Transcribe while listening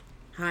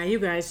Hi, you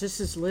guys. This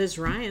is Liz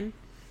Ryan,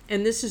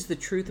 and this is the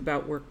Truth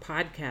About Work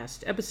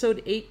podcast,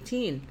 episode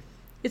 18.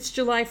 It's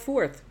July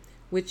 4th,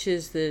 which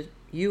is the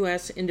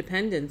U.S.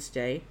 Independence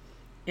Day,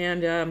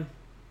 and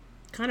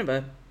kind of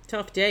a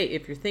tough day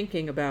if you're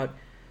thinking about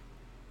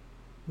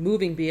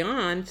moving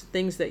beyond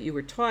things that you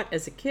were taught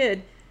as a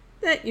kid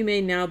that you may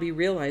now be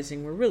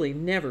realizing were really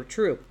never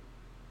true.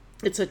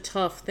 It's a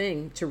tough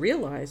thing to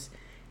realize,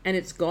 and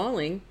it's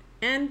galling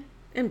and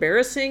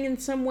embarrassing in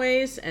some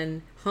ways,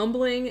 and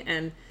humbling,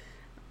 and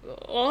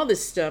all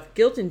this stuff,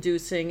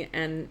 guilt-inducing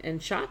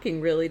and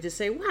shocking, really, to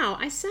say, wow,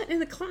 I sat in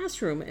the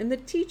classroom and the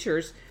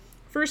teachers,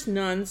 first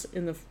nuns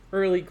in the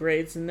early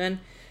grades and then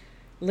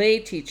lay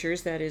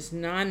teachers, that is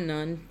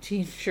non-nun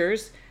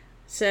teachers,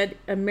 said,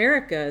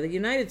 America, the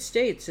United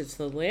States, it's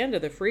the land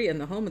of the free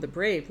and the home of the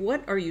brave.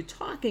 What are you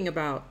talking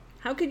about?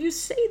 How could you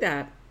say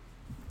that?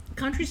 The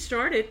country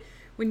started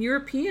when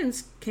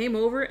Europeans came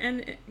over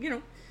and,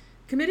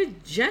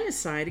 committed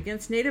genocide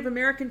against Native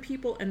American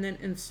people and then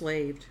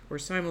enslaved, or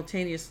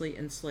simultaneously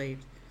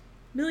enslaved,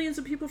 millions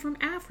of people from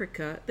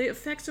Africa, the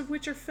effects of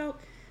which are felt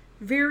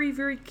very,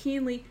 very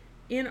keenly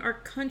in our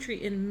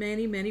country in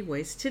many, many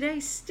ways. Today,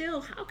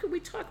 still, how can we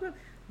talk about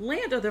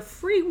land of the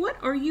free? What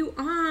are you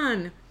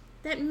on?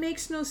 That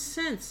makes no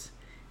sense.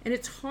 And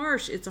it's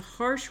harsh. It's a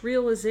harsh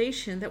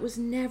realization that was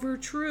never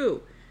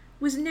true.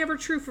 It was never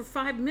true for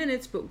 5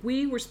 minutes, but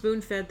we were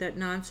spoon-fed that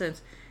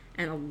nonsense.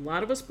 And a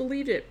lot of us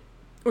believed it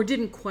or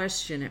didn't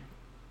question it.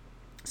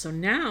 So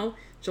now,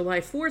 July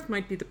 4th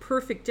might be the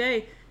perfect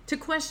day to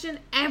question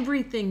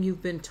everything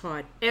you've been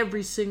taught,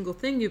 every single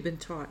thing you've been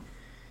taught.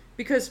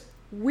 Because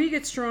we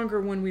get stronger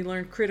when we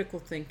learn critical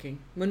thinking,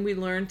 when we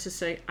learn to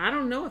say, I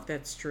don't know if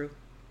that's true.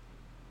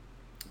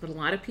 But a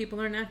lot of people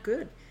are not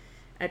good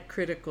at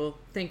critical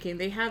thinking.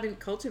 They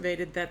haven't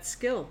cultivated that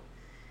skill.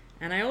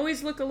 And I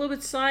always look a little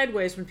bit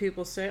sideways when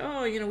people say,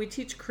 we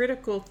teach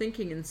critical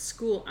thinking in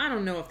school. I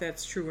don't know if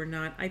that's true or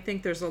not. I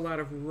think there's a lot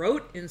of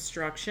rote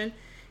instruction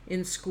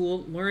in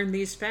school. Learn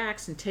these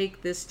facts and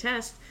take this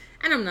test.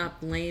 And I'm not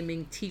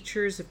blaming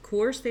teachers, of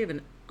course. They have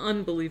an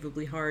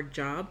unbelievably hard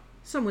job.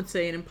 Some would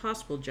say an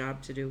impossible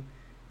job to do.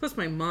 Plus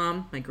my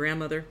mom, my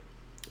grandmother,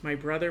 my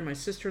brother, my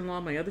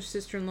sister-in-law, my other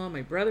sister-in-law,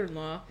 my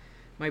brother-in-law,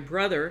 my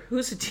brother,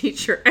 who's a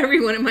teacher,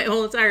 everyone in my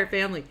whole entire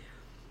family.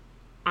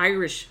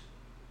 Irish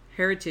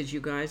heritage, you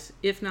guys.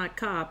 If not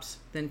cops,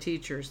 then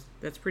teachers.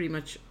 That's pretty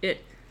much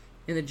it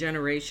in the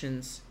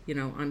generations,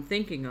 I'm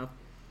thinking of.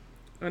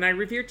 And I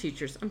revere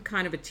teachers. I'm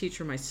kind of a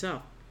teacher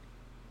myself.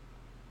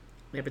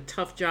 They have a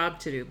tough job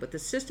to do, but the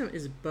system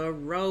is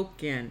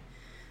broken.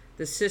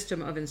 The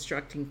system of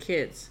instructing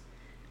kids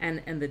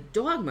and the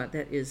dogma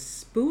that is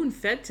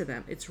spoon-fed to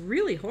them. It's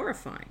really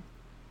horrifying,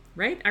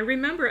 right? I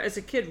remember as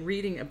a kid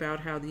reading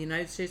about how the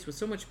United States was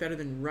so much better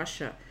than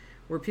Russia,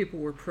 where people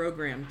were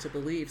programmed to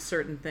believe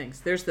certain things.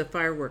 There's the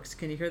fireworks.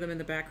 Can you hear them in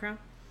the background?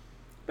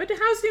 But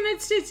how's the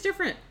United States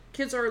different?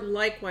 Kids are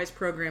likewise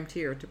programmed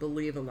here to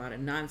believe a lot of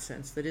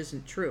nonsense that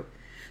isn't true.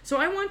 So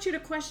I want you to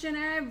question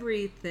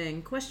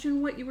everything.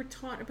 Question what you were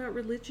taught about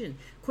religion.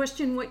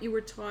 Question what you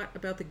were taught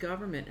about the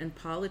government and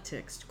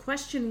politics.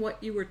 Question what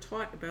you were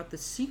taught about the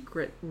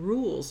secret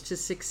rules to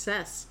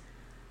success.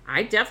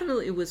 I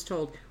definitely was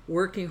told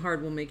working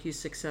hard will make you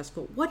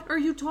successful. What are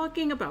you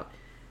talking about?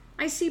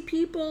 I see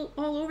people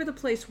all over the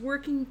place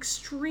working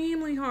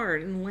extremely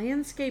hard in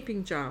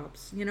landscaping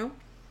jobs,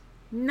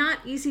 not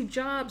easy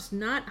jobs,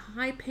 not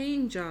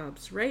high-paying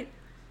jobs, right?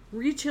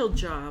 Retail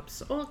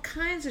jobs, all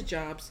kinds of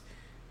jobs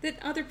that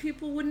other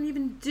people wouldn't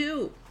even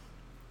do.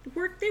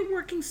 They're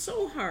working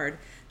so hard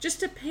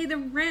just to pay the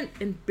rent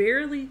and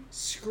barely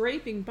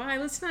scraping by.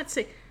 Let's not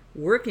say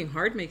working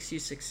hard makes you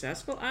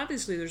successful.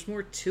 Obviously, there's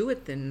more to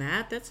it than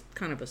that. That's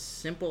kind of a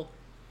simple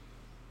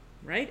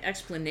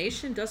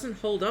explanation,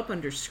 doesn't hold up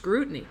under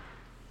scrutiny.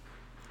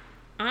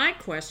 I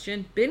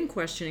been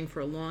questioning for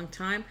a long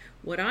time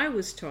what I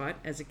was taught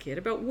as a kid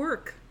about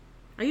work.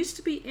 I used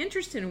to be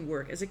interested in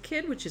work as a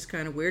kid, which is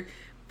kind of weird,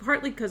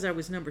 partly because I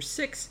was number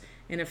 6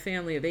 in a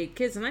family of 8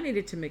 kids and I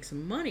needed to make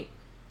some money.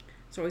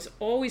 So I was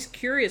always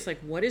curious,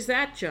 what is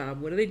that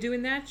job? What do they do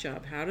in that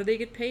job? How do they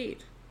get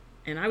paid?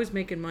 And I was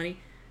making money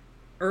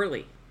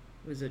early.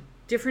 It was a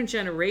different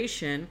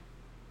generation.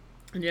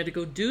 And you had to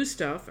go do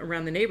stuff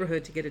around the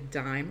neighborhood to get a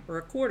dime or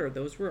a quarter.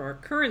 Those were our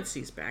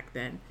currencies back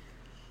then.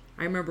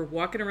 I remember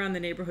walking around the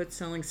neighborhood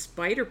selling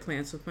spider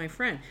plants with my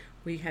friend.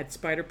 We had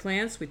spider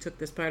plants. We took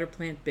the spider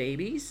plant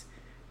babies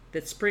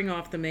that spring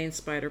off the main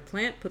spider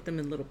plant, put them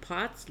in little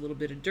pots, a little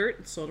bit of dirt,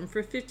 and sold them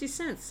for 50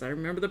 cents. I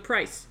remember the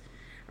price.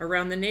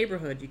 Around the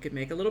neighborhood, you could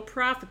make a little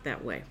profit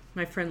that way.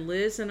 My friend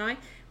Liz and I,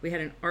 we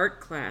had an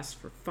art class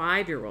for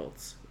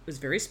 5-year-olds. It was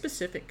very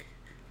specific.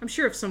 I'm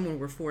sure if someone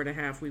were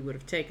 4.5, we would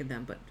have taken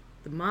them, but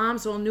the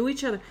moms all knew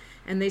each other,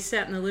 and they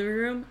sat in the living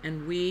room,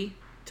 and we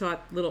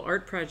taught little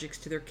art projects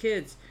to their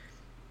kids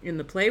in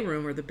the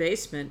playroom or the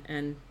basement,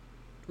 and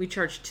we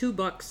charged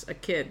 $2 a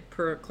kid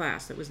per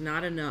class. That was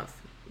not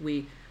enough.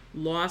 We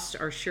lost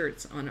our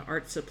shirts on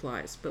art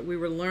supplies, but we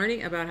were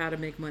learning about how to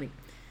make money.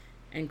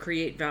 and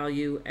create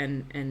value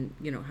and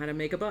how to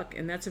make a buck.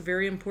 And that's a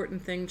very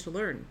important thing to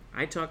learn.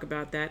 I talk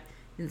about that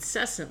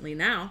incessantly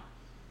now,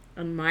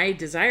 and my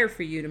desire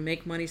for you to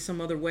make money some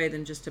other way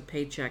than just a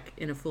paycheck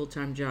in a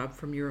full-time job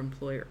from your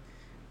employer,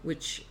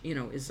 which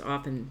is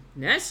often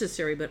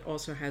necessary but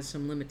also has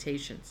some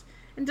limitations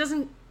and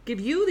doesn't give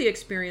you the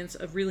experience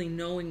of really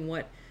knowing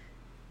what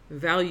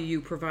value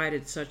you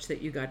provided such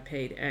that you got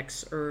paid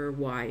X or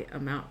Y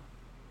amount.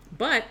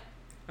 But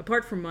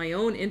apart from my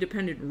own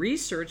independent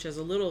research as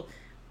a little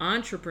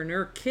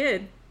entrepreneur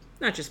kid,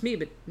 not just me,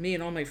 but me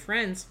and all my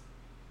friends,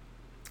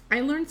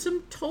 I learned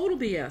some total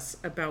BS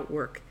about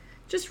work.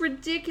 Just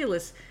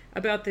ridiculous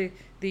about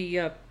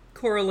the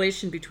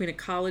correlation between a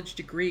college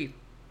degree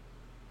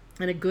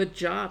and a good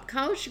job.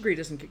 College degree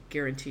doesn't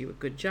guarantee you a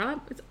good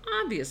job. It's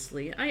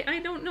obviously, I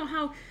don't know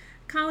how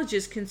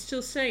colleges can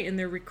still say in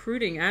their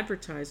recruiting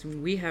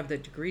advertising, we have the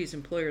degrees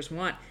employers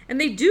want.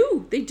 And they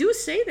do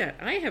say that.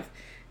 I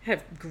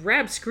have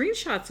grabbed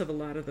screenshots of a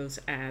lot of those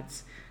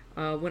ads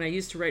when I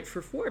used to write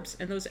for Forbes,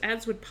 and those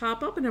ads would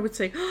pop up and I would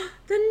say, oh,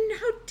 then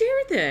how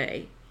dare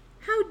they?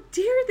 How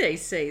dare they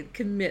say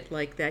commit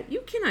like that?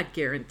 You cannot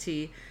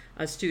guarantee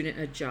a student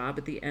a job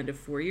at the end of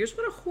 4 years.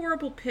 What a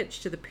horrible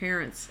pitch to the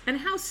parents, and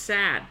how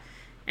sad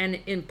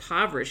and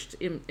impoverished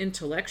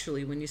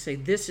intellectually when you say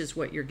this is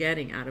what you're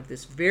getting out of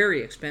this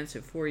very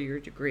expensive 4-year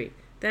degree.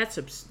 That's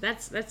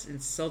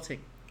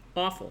insulting,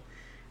 awful.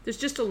 There's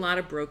just a lot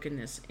of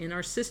brokenness in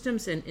our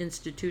systems and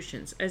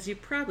institutions, as you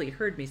probably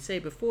heard me say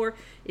before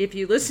if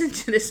you listen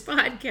to this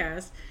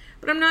podcast.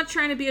 But I'm not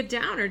trying to be a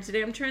downer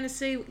today. I'm trying to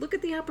say, look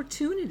at the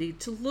opportunity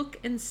to look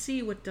and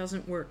see what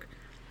doesn't work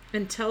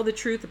and tell the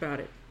truth about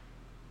it.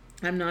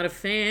 I'm not a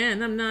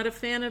fan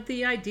of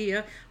the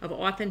idea of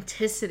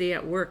authenticity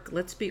at work.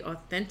 Let's be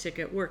authentic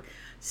at work.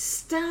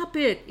 Stop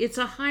it. It's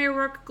a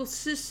hierarchical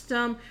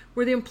system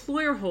where the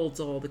employer holds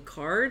all the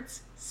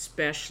cards.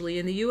 Especially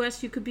in the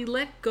U.S., you could be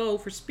let go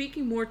for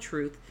speaking more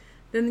truth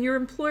than your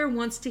employer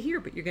wants to hear.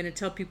 But you're going to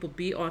tell people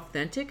be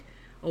authentic,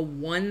 a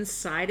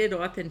one-sided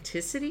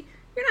authenticity.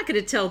 You're not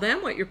going to tell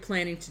them what you're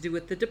planning to do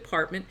with the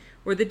department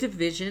or the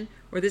division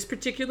or this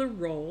particular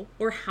role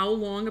or how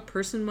long a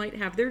person might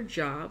have their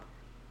job.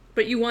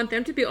 But you want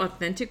them to be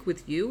authentic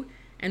with you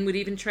and would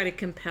even try to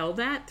compel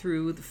that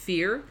through the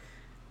fear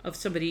of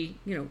somebody,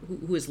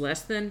 who is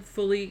less than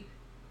fully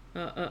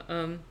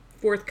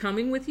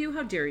forthcoming with you.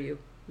 How dare you?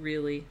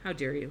 Really? How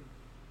dare you?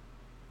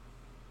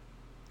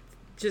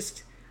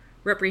 Just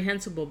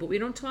reprehensible, but we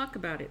don't talk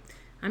about it.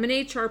 I'm an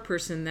HR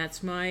person.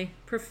 That's my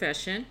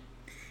profession.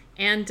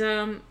 And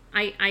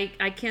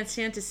I can't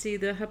stand to see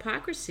the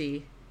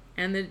hypocrisy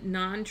and the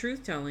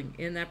non-truth-telling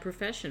in that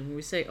profession. When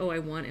we say, I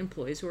want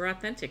employees who are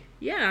authentic.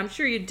 Yeah, I'm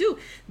sure you do.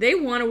 They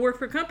want to work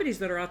for companies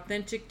that are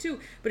authentic too.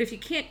 But if you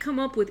can't come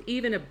up with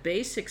even a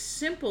basic,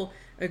 simple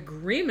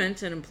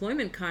agreement, an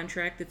employment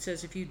contract that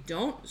says if you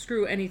don't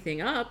screw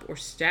anything up or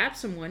stab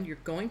someone, you're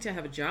going to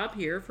have a job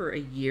here for a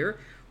year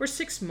or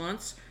 6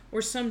 months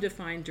or some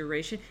defined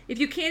duration. If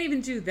you can't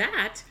even do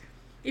that,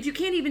 if you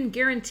can't even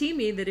guarantee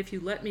me that if you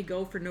let me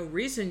go for no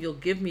reason, you'll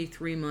give me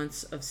 3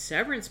 months of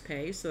severance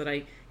pay so that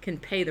I can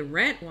pay the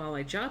rent while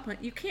I job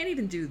hunt, you can't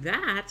even do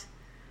that.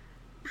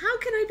 How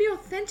can I be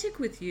authentic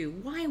with you?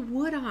 Why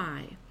would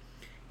I?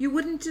 You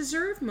wouldn't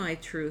deserve my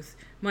truth,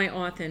 my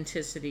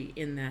authenticity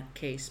in that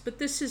case. But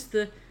this is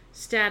the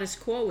status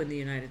quo in the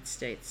United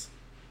States,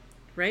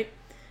 right?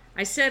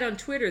 I said on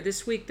Twitter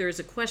this week there is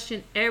a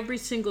question every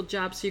single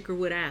job seeker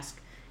would ask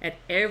at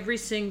every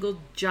single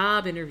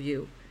job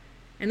interview.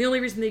 And the only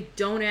reason they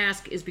don't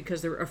ask is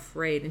because they're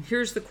afraid. And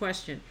here's the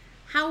question.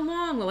 How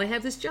long will I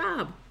have this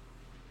job?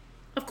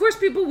 Of course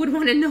people would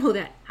want to know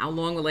that. How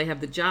long will I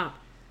have the job?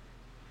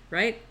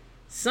 Right?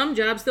 Some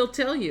jobs they'll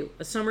tell you.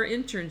 A summer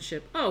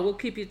internship. We'll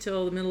keep you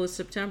till the middle of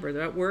September.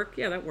 That work?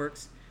 Yeah, that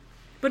works.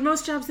 But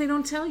most jobs they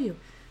don't tell you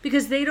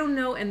because they don't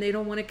know and they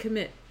don't want to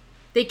commit.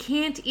 They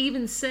can't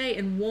even say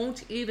and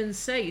won't even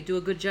say you do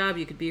a good job,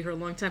 you could be here a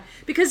long time.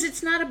 Because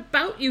it's not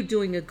about you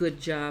doing a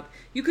good job.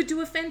 You could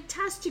do a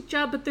fantastic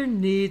job, but their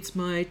needs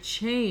might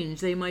change.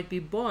 They might be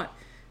bought.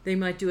 They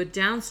might do a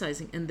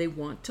downsizing, and they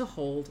want to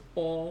hold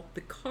all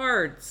the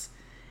cards.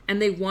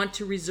 And they want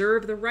to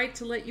reserve the right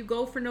to let you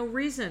go for no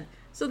reason.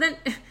 So then,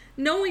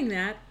 knowing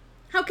that,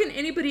 how can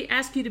anybody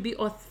ask you to be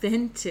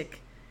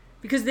authentic?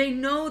 Because they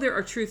know there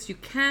are truths you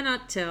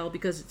cannot tell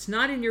because it's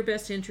not in your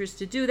best interest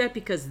to do that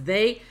because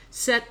they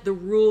set the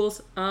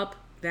rules up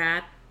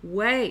that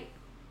way.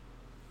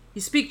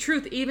 You speak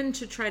truth even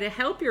to try to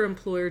help your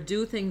employer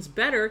do things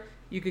better,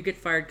 you could get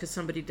fired because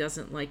somebody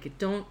doesn't like it.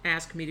 Don't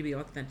ask me to be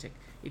authentic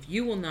if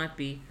you will not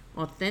be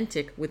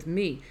authentic with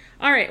me.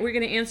 All right, we're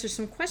going to answer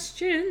some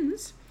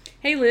questions.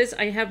 Hey, Liz,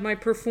 I have my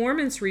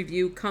performance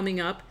review coming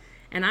up,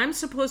 and I'm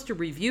supposed to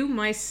review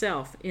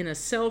myself in a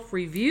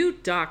self-review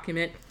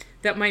document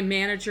that my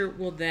manager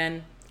will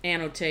then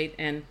annotate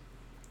and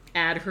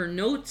add her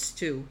notes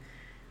to.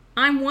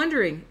 I'm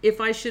wondering if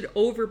I should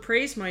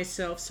overpraise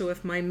myself so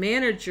if my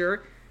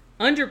manager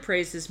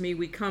underpraises me,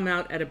 we come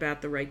out at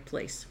about the right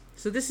place.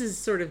 So this is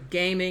sort of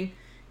gaming,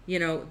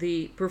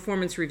 the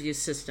performance review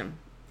system.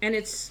 And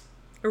it's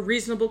a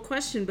reasonable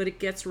question, but it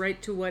gets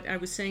right to what I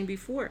was saying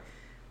before.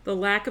 The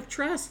lack of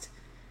trust.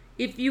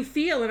 If you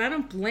feel, and I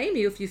don't blame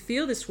you if you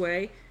feel this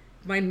way,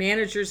 my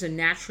manager's a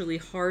naturally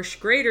harsh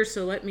grader,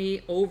 so let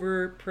me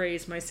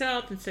overpraise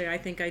myself and say I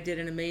think I did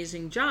an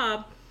amazing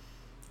job.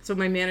 So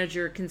my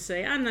manager can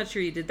say, I'm not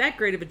sure you did that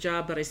great of a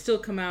job, but I still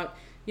come out,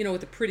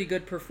 with a pretty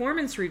good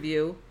performance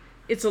review.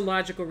 It's a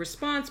logical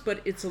response,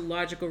 but it's a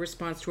logical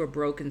response to a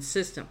broken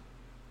system.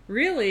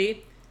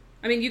 Really,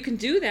 you can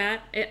do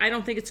that. I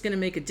don't think it's going to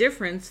make a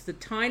difference. The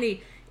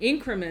tiny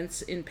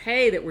increments in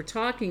pay that we're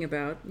talking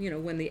about,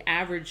 when the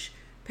average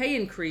pay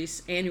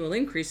increase, annual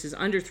increase is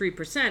under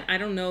 3%, I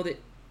don't know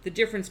that the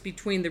difference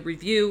between the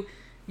review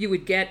you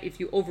would get if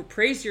you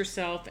overpraise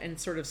yourself and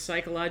sort of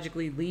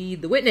psychologically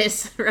lead the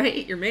witness,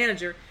 right, your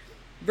manager,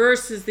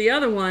 versus the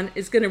other one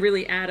is going to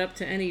really add up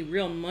to any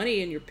real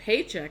money in your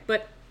paycheck.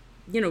 But,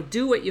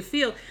 do what you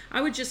feel.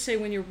 I would just say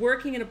when you're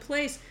working in a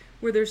place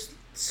where there's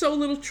so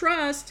little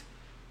trust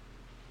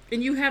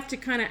and you have to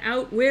kind of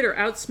outwit or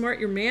outsmart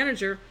your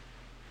manager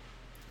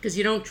because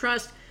you don't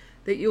trust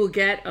that you will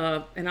get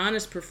an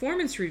honest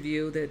performance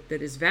review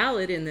that is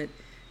valid and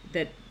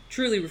that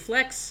truly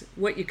reflects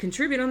what you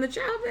contribute on the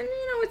job, then,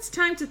 it's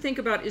time to think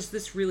about, is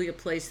this really a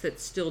place that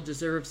still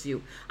deserves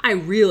you? I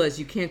realize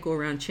you can't go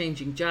around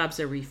changing jobs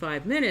every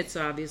 5 minutes,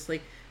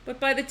 obviously, but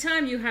by the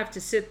time you have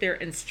to sit there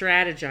and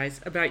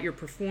strategize about your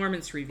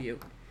performance review,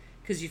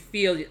 because you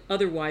feel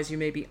otherwise you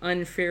may be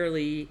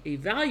unfairly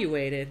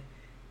evaluated,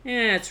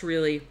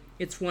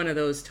 it's one of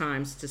those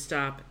times to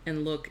stop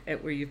and look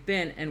at where you've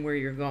been and where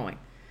you're going,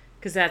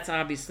 because that's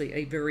obviously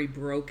a very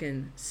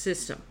broken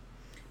system.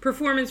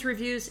 Performance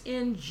reviews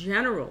in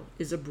general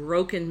is a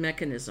broken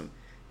mechanism.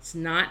 It's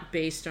not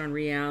based on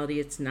reality.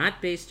 It's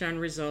not based on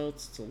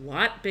results. It's a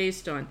lot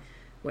based on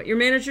what your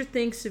manager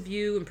thinks of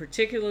you, and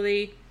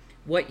particularly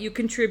what you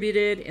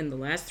contributed in the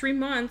last 3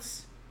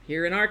 months.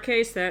 Here in our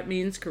case, that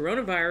means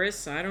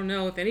coronavirus. I don't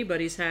know if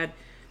anybody's had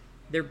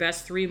their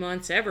best 3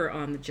 months ever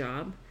on the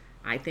job.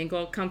 I think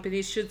all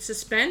companies should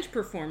suspend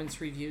performance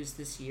reviews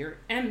this year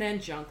and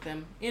then junk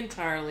them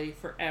entirely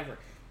forever.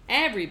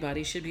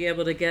 Everybody should be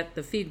able to get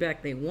the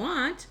feedback they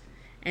want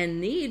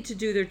and need to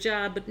do their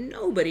job, but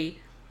nobody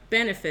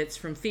benefits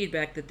from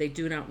feedback that they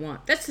do not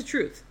want. That's the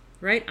truth,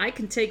 right? I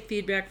can take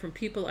feedback from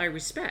people I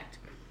respect,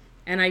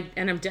 and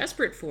I'm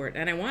desperate for it,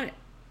 and I want it.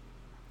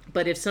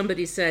 But if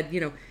somebody said,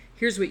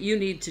 here's what you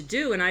need to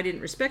do, and I didn't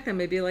respect them,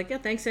 I'd be like, yeah,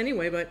 thanks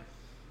anyway, but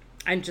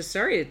I'm just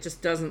sorry, it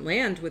just doesn't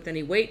land with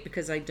any weight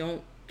because I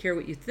don't care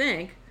what you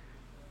think.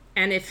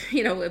 And if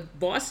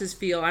bosses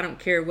feel I don't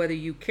care whether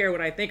you care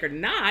what I think or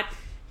not,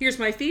 here's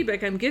my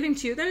feedback I'm giving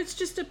to you, then it's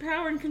just a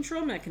power and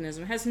control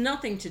mechanism. It has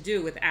nothing to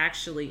do with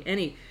actually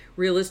any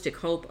realistic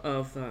hope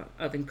of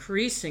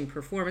increasing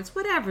performance,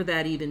 whatever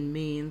that even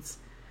means.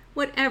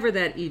 Whatever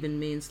that even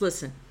means.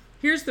 Listen,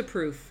 here's the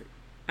proof.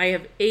 I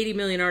have 80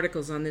 million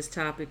articles on this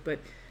topic, but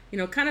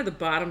kind of the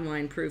bottom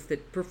line proof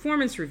that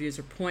performance reviews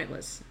are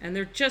pointless, and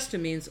they're just a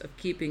means of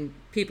keeping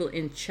people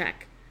in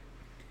check.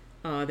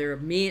 They're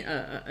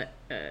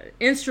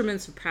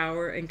instruments of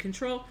power and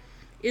control,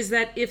 is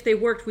that if they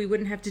worked, we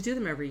wouldn't have to do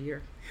them every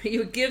year. You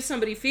would give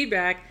somebody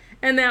feedback,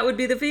 and that would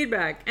be the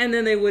feedback, and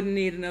then they wouldn't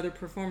need another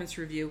performance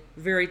review.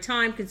 Very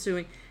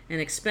time-consuming and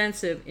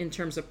expensive in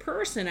terms of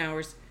person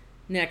hours.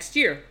 Next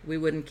year, we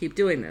wouldn't keep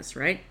doing this,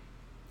 right?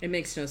 It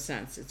makes no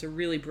sense. It's a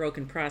really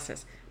broken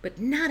process, but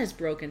not as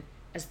broken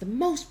as the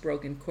most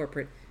broken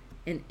corporate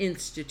and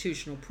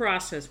institutional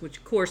process, which,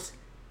 of course,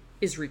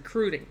 is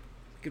recruiting.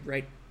 You could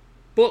write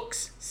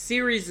books,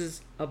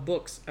 series of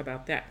books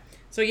about that.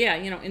 So yeah,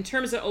 in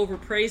terms of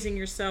overpraising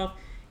yourself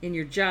in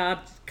your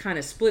job, kind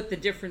of split the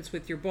difference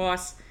with your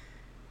boss.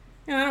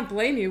 I don't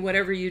blame you.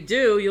 Whatever you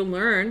do, you'll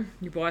learn.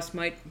 Your boss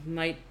might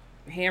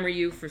hammer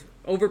you for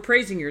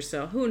overpraising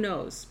yourself. Who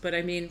knows? But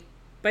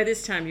by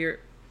this time,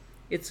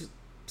 it's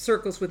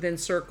circles within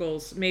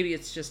circles. Maybe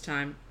it's just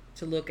time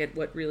to look at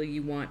what really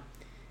you want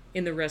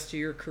in the rest of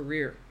your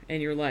career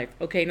and your life.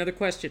 Okay, another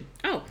question.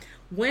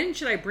 When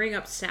should I bring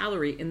up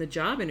salary in the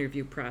job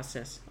interview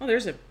process?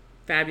 There's a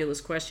fabulous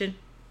question.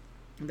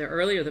 The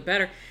earlier, the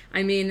better.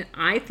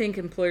 I think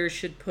employers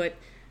should put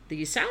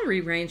the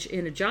salary range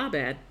in a job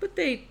ad, but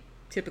they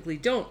typically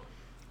don't.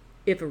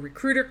 If a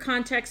recruiter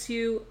contacts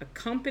you, a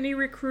company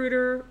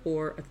recruiter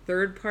or a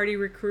third-party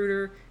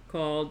recruiter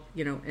called,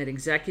 an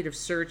executive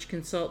search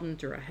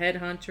consultant or a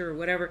headhunter or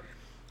whatever,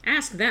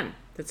 ask them.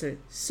 That's a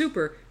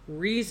super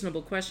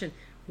reasonable question.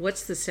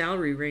 What's the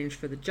salary range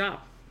for the job?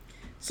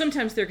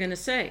 Sometimes they're going to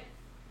say,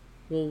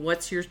 well,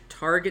 what's your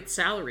target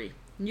salary?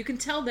 And you can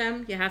tell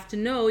them you have to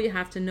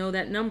know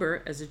that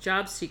number as a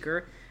job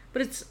seeker,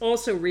 but it's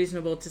also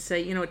reasonable to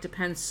say, it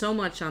depends so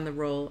much on the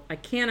role. I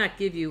cannot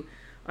give you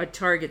a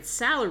target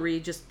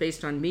salary just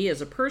based on me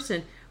as a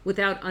person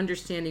without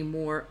understanding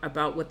more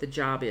about what the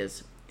job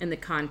is and the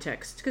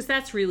context, because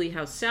that's really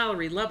how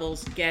salary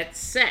levels get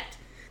set.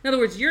 In other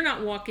words, you're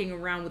not walking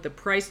around with a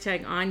price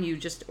tag on you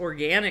just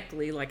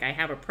organically like I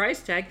have a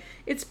price tag.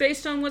 It's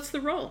based on what's the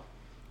role.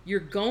 You're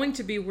going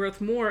to be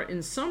worth more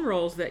in some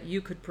roles that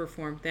you could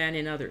perform than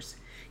in others.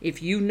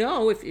 If you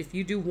know, if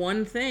you do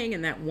one thing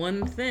and that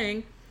one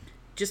thing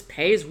just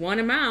pays one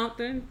amount,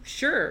 then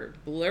sure,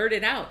 blurt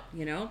it out,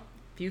 If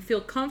you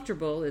feel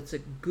comfortable, it's a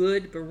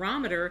good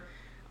barometer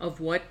of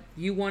what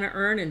you want to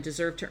earn and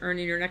deserve to earn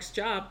in your next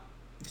job.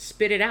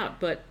 Spit it out.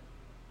 But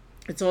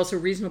it's also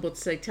reasonable to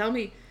say, tell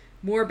me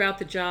more about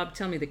the job,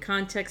 tell me the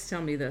context,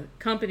 tell me the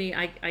company.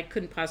 I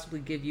couldn't possibly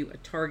give you a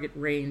target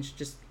range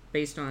just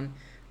based on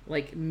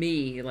like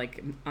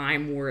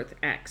I'm worth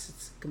X.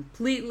 It's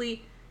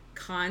completely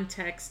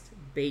context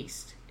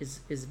based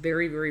is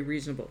very, very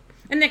reasonable.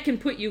 And that can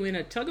put you in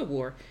a tug of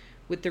war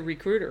with the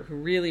recruiter who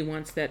really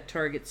wants that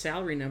target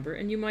salary number,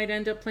 and you might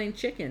end up playing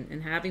chicken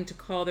and having to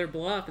call their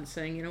bluff and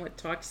saying, you know what,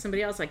 talk to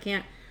somebody else.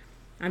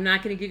 I'm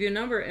not going to give you a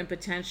number, and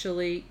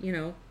potentially,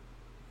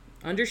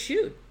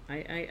 undershoot.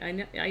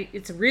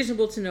 It's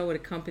reasonable to know what a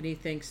company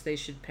thinks they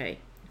should pay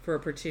for a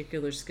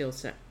particular skill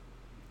set.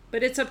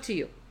 But it's up to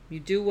you. You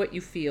do what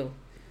you feel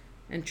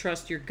and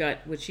trust your gut,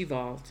 which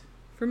evolved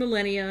for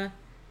millennia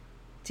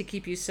to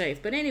keep you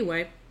safe. But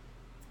anyway,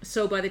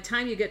 so by the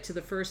time you get to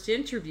the first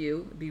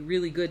interview, it'd be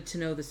really good to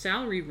know the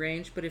salary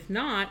range. But if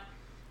not,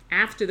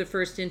 after the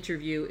first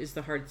interview is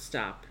the hard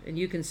stop. And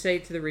you can say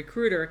to the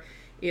recruiter,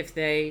 if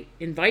they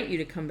invite you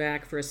to come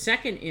back for a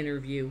second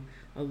interview,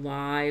 a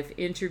live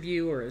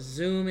interview or a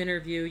Zoom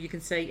interview, you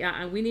can say,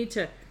 yeah, we need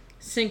to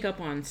sync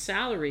up on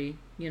salary.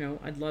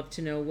 I'd love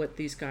to know what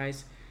these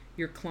guys,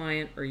 your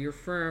client or your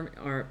firm,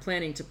 are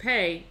planning to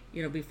pay,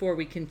 before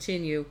we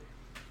continue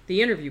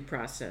the interview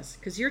process.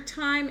 Because your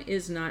time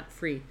is not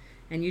free,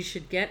 and you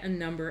should get a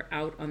number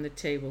out on the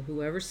table.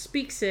 Whoever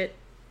speaks it,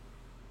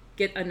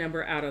 get a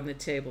number out on the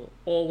table,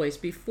 always,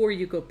 before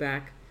you go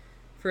back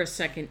for a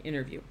second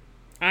interview.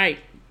 All right,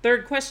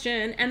 third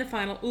question and the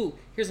final. Ooh,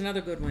 here's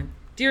another good one.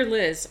 Dear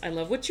Liz, I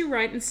love what you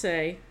write and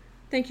say.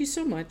 Thank you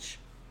so much.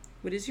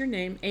 What is your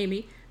name?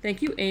 Amy.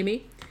 Thank you,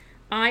 Amy.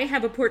 I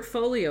have a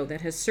portfolio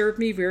that has served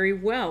me very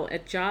well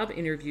at job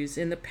interviews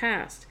in the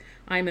past.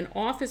 I'm an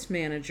office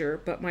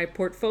manager, but my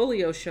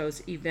portfolio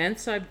shows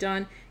events I've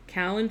done,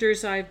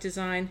 calendars I've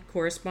designed,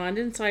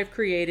 correspondence I've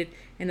created,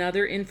 and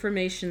other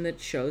information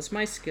that shows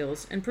my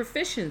skills and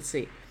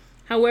proficiency.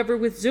 However,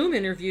 with Zoom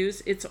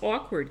interviews, it's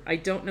awkward. I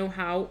don't know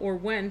how or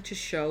when to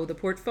show the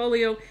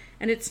portfolio,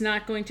 and it's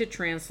not going to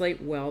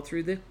translate well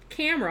through the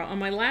camera on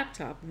my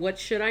laptop. What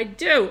should I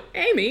do?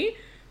 Amy,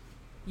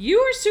 you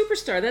are a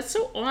superstar. That's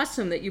so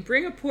awesome that you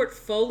bring a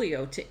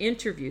portfolio to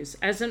interviews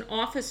as an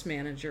office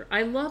manager.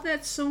 I love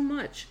that so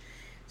much.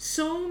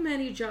 So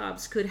many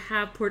jobs could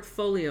have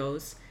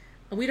portfolios.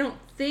 We don't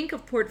think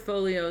of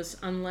portfolios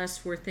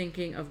unless we're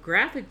thinking of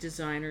graphic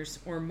designers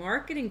or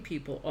marketing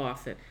people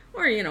often,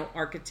 or,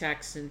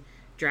 architects and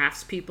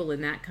drafts people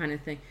and that kind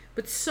of thing.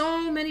 But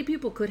so many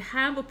people could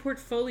have a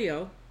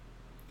portfolio,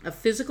 a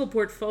physical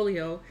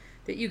portfolio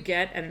that you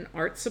get at an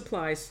art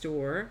supply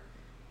store,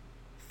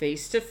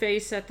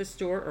 face-to-face at the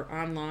store or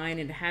online,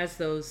 and it has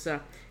those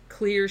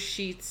clear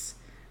sheets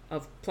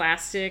of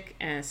plastic,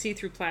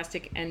 see-through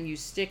plastic, and you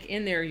stick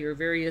in there your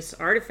various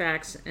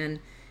artifacts and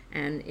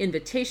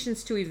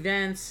invitations to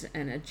events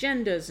and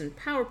agendas and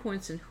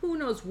PowerPoints and who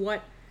knows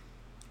what,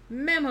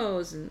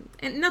 memos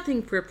and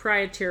nothing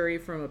proprietary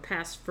from a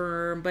past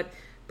firm, but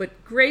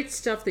great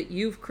stuff that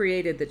you've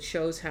created that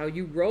shows how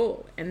you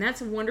roll. And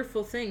that's a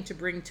wonderful thing to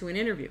bring to an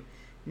interview.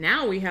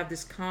 Now we have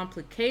this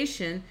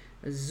complication,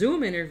 a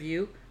Zoom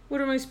interview. What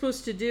am I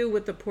supposed to do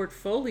with the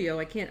portfolio?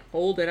 I can't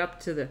hold it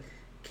up to the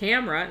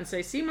camera and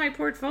say, see my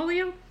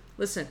portfolio?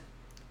 Listen,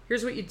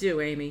 here's what you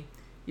do, Amy.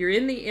 You're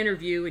in the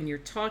interview and you're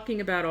talking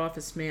about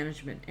office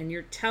management and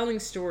you're telling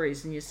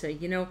stories, and you say,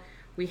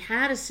 we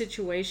had a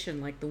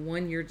situation like the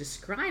one you're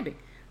describing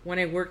when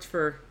I worked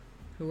for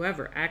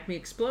whoever, Acme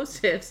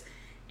Explosives,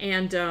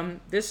 and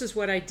this is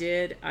what I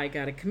did. I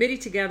got a committee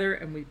together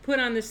and we put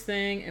on this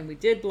thing and we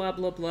did blah,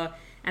 blah, blah.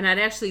 And I'd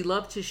actually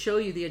love to show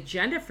you the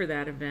agenda for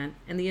that event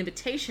and the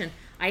invitation.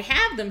 I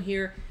have them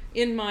here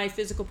in my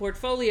physical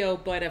portfolio,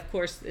 but of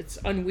course it's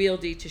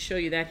unwieldy to show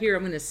you that here.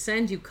 I'm going to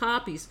send you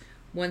copies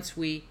once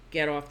we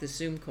get off the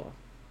Zoom call.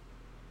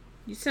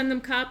 You send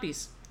them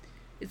copies.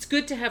 It's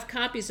good to have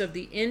copies of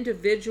the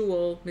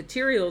individual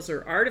materials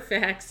or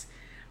artifacts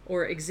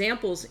or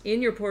examples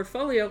in your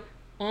portfolio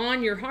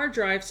on your hard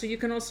drive so you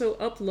can also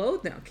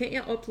upload them. Can't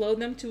you upload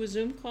them to a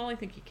Zoom call? I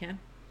think you can.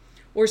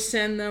 Or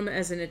send them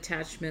as an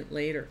attachment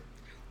later.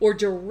 Or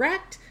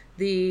direct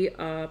the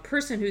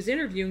person who's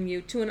interviewing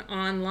you to an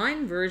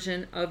online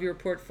version of your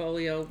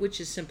portfolio, which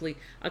is simply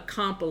a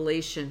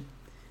compilation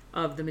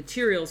of the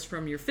materials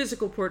from your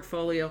physical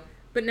portfolio,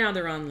 but now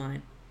they're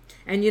online.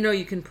 And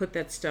you can put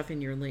that stuff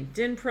in your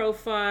LinkedIn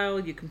profile,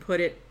 you can put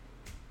it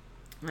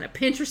on a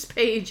Pinterest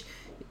page,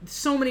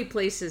 so many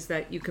places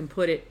that you can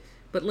put it,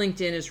 but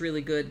LinkedIn is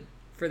really good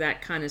for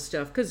that kind of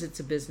stuff because it's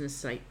a business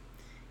site.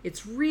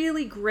 It's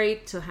really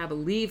great to have a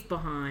leave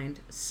behind,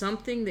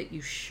 something that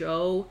you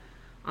show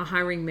a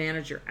hiring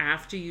manager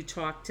after you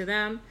talk to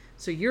them.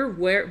 So you're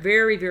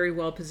very, very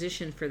well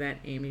positioned for that,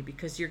 Amy,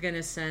 because you're going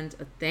to send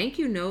a thank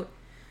you note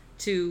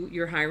to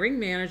your hiring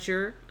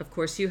manager. Of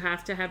course, you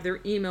have to have their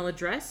email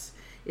address,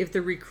 If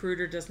the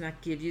recruiter does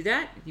not give you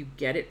that, you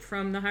get it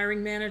from the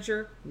hiring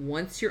manager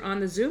once you're on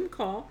the Zoom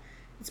call.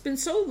 It's been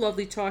so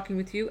lovely talking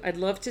with you. I'd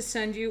love to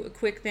send you a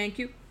quick thank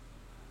you.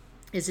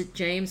 Is it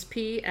James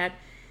P. at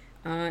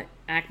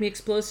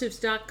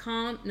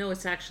acmeexplosives.com? No,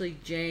 it's actually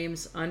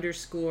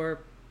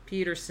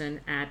James_Peterson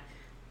at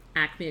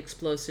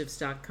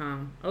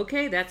acmeexplosives.com.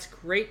 Okay, that's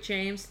great,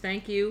 James.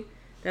 Thank you.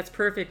 That's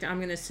perfect. I'm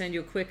going to send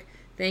you a quick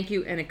thank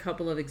you and a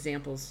couple of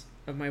examples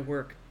of my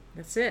work.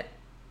 That's it.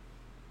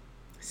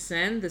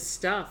 Send the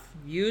stuff.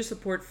 Use the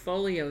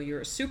portfolio.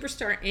 You're a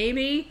superstar,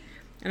 Amy,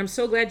 and I'm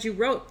so glad you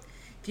wrote.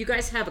 If you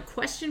guys have a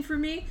question for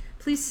me,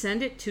 please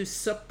send it to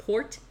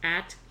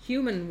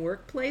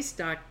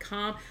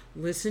support@humanworkplace.com.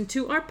 Listen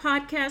to our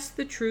podcast,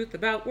 The Truth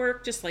About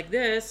Work, just like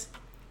this.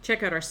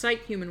 Check out our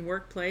site, Human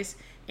Workplace,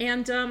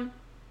 and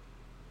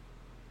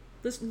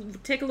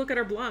take a look at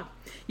our blog.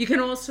 You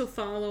can also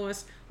follow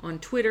us on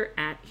Twitter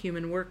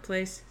 @Human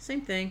Workplace.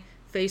 Same thing.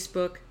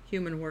 Facebook,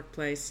 Human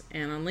Workplace.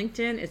 And on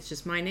LinkedIn, it's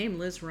just my name,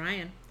 Liz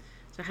Ryan.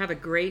 So have a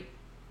great,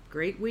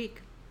 great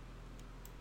week.